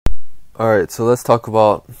Alright, so let's talk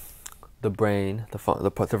about the brain,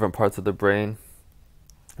 the different parts of the brain,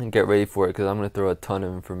 and get ready for it because I'm going to throw a ton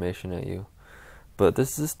of information at you. But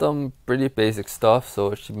this is some pretty basic stuff,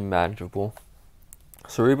 so it should be manageable.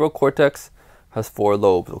 Cerebral cortex has 4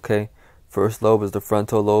 lobes, okay? First lobe is the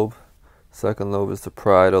frontal lobe, second lobe is the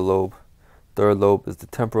parietal lobe, third lobe is the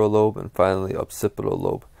temporal lobe, and finally occipital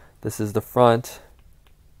lobe. This is the front,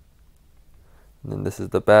 and then this is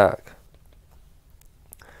the back.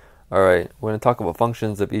 Alright, we're going to talk about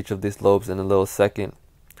functions of each of these lobes in a little second.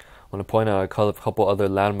 I want to point out a couple other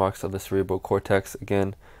landmarks of the cerebral cortex.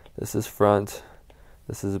 Again, this is front,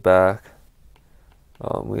 this is back.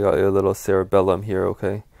 We got a little cerebellum here,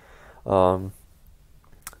 okay?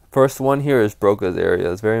 First one here is Broca's area.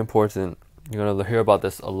 It's very important. You're going to hear about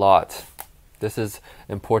this a lot. This is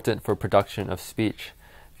important for production of speech.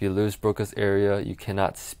 If you lose Broca's area, you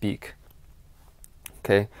cannot speak.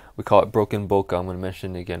 Okay, we call it broken boca. I'm going to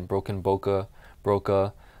mention it again. Broken boca,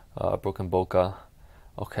 broca, broken boca.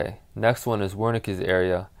 Okay, next one is Wernicke's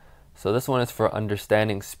area. So this one is for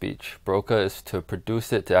understanding speech. Broca is to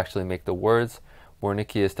produce it, to actually make the words.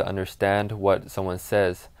 Wernicke is to understand what someone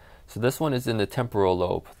says. So this one is in the temporal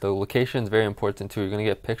lobe. The location is very important too. You're going to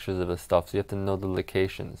get pictures of this stuff, so you have to know the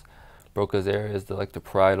locations. Broca's area is like the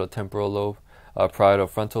parietal temporal lobe, parietal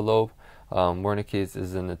frontal lobe. Wernicke's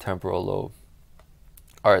is in the temporal lobe.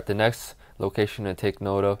 Alright, the next location to take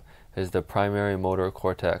note of is the primary motor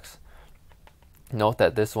cortex. Note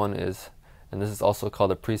that this one is, and this is also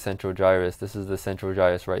called the precentral gyrus. This is the central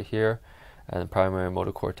gyrus right here, and the primary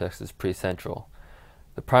motor cortex is precentral.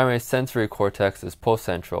 The primary sensory cortex is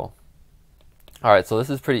postcentral. Alright, so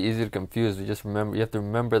this is pretty easy to confuse. You have to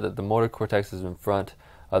remember that the motor cortex is in front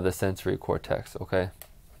of the sensory cortex, okay?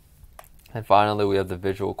 And finally, we have the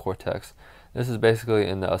visual cortex. This is basically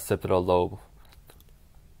in the occipital lobe.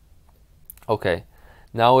 Okay,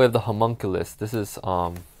 now we have the homunculus. This is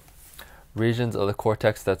regions of the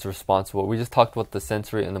cortex that's responsible. We just talked about the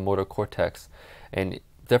sensory and the motor cortex, and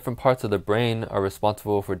different parts of the brain are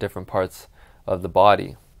responsible for different parts of the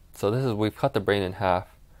body. So this is, we've cut the brain in half.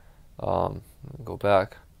 Go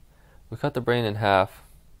back. We cut the brain in half.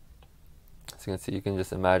 As you can see, you can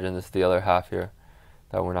just imagine this is the other half here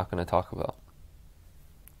that we're not going to talk about.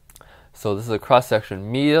 So this is a cross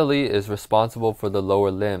section. Medially is responsible for the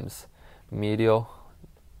lower limbs. Medial,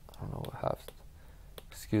 I don't know what half,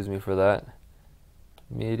 excuse me for that.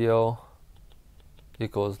 Medial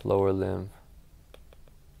equals lower limb.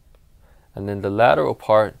 And then the lateral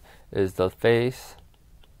part is the face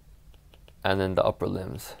and then the upper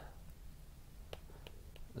limbs.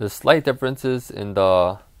 There's slight differences in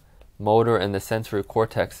the motor and the sensory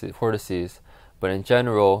cortices, but in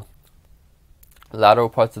general, lateral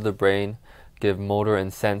parts of the brain give motor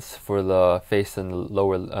and sense for the face and the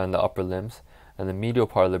lower and the upper limbs, and the medial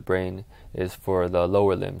part of the brain is for the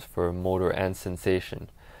lower limbs, for motor and sensation.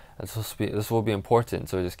 And this will be important,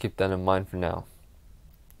 so just keep that in mind for now.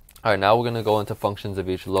 Alright, now we're going to go into functions of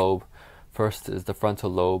each lobe. First is the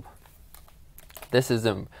frontal lobe. This is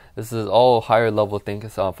all higher level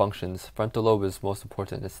functions. Frontal lobe is most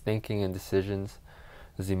important. It's thinking and decisions.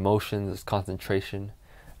 There's emotions, there's concentration,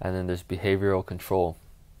 and then there's behavioral control.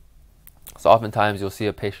 So oftentimes you'll see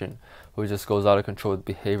a patient who just goes out of control with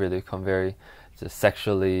behavior. They become very just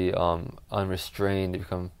sexually unrestrained. They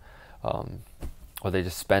become, or they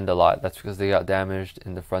just spend a lot. That's because they got damaged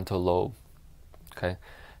in the frontal lobe. Okay,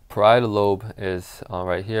 parietal lobe is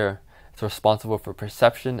right here. It's responsible for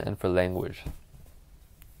perception and for language.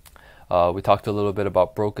 We talked a little bit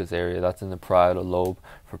about Broca's area. That's in the parietal lobe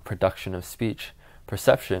for production of speech.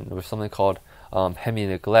 Perception, there's something called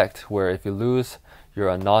hemi-neglect, where if you lose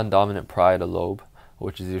your non-dominant parietal lobe,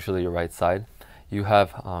 which is usually your right side, you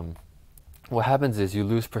have what happens is you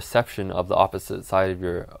lose perception of the opposite side of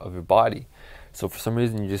your body. So for some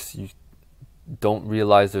reason you don't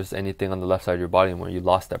realize there's anything on the left side of your body anymore. You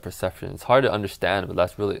lost that perception. It's hard to understand, but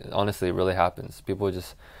that's really, honestly, it really happens. People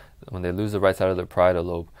just, when they lose the right side of their parietal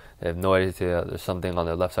lobe, they have no idea there's something on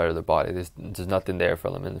the left side of their body. There's nothing there for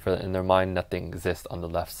them. In their mind, nothing exists on the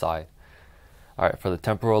left side. Alright, for the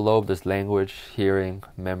temporal lobe, there's language, hearing,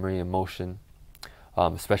 memory, emotion.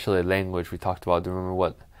 Especially language we talked about. Do you remember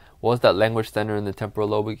what was that language center in the temporal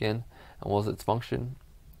lobe again? And what was its function?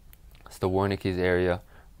 It's the Wernicke's area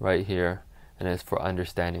right here, and it's for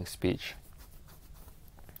understanding speech.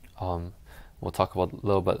 We'll talk about a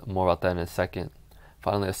little bit more about that in a second.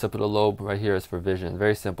 Finally, occipital lobe right here is for vision.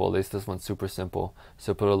 Very simple, at least this one's super simple.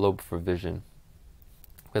 Occipital lobe for vision.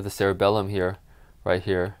 We have the cerebellum here, right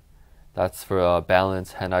here. That's for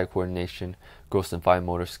balance, hand-eye coordination, gross and fine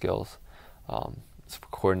motor skills. It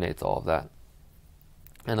coordinates all of that.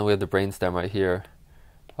 And then we have the brainstem right here,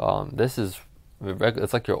 This is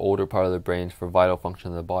it's like your older part of the brain for vital function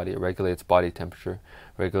of the body. It regulates body temperature,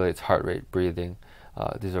 regulates heart rate, breathing.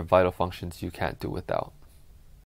 These are vital functions you can't do without.